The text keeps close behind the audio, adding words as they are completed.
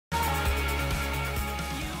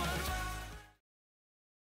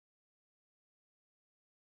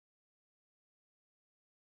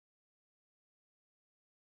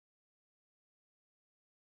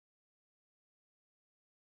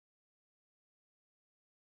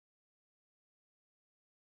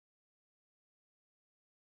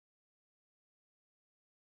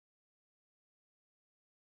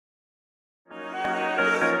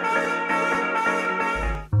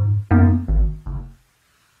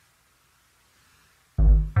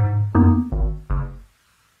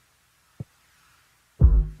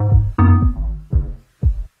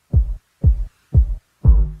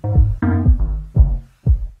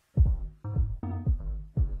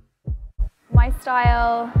My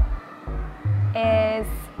style is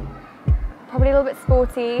probably a little bit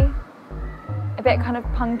sporty, a bit kind of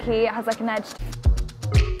punky. It has like an edge.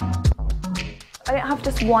 I don't have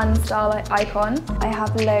just one style icon. I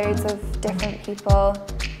have loads of different people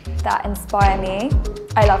that inspire me.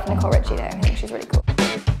 I love Nicole Richie though, I think she's really cool.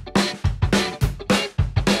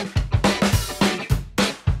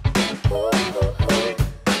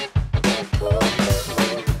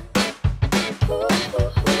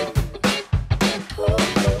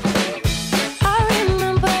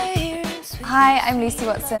 Hi, I'm Lucy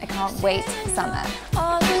Watson. I can't wait for summer.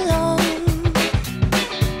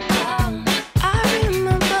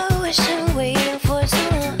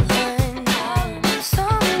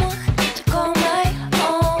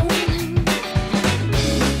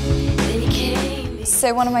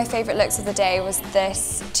 So one of my favourite looks of the day was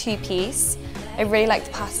this two-piece. I really like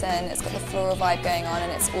the pattern. It's got the floral vibe going on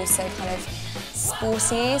and it's also kind of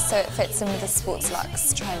sporty, so it fits in with the sports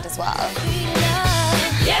luxe trend as well.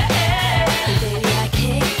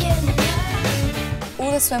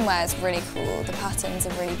 All the swimwear is really cool. The patterns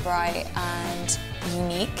are really bright and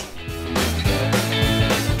unique.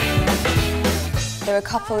 There were a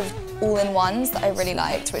couple of all-in-ones that I really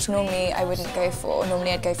liked, which normally I wouldn't go for.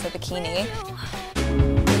 Normally I'd go for a bikini.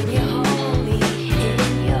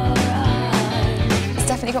 It's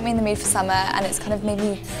definitely got me in the mood for summer, and it's kind of made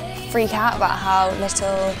me freak out about how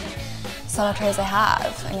little summer clothes I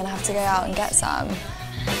have. I'm going to have to go out and get some.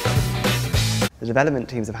 The development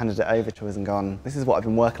teams have handed it over to us and gone, this is what I've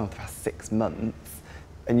been working on for the past 6 months,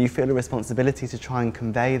 and you feel a responsibility to try and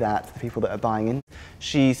convey that to the people that are buying in.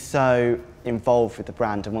 She's so involved with the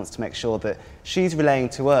brand and wants to make sure that she's relaying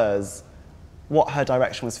to us what her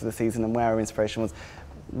direction was for the season and where her inspiration was.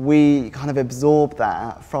 We kind of absorbed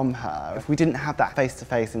that from her. If we didn't have that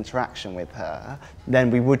face-to-face interaction with her, then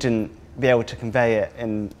we wouldn't be able to convey it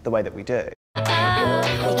in the way that we do.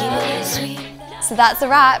 So that's a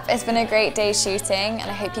wrap. It's been a great day shooting and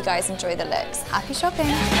I hope you guys enjoy the looks. Happy shopping!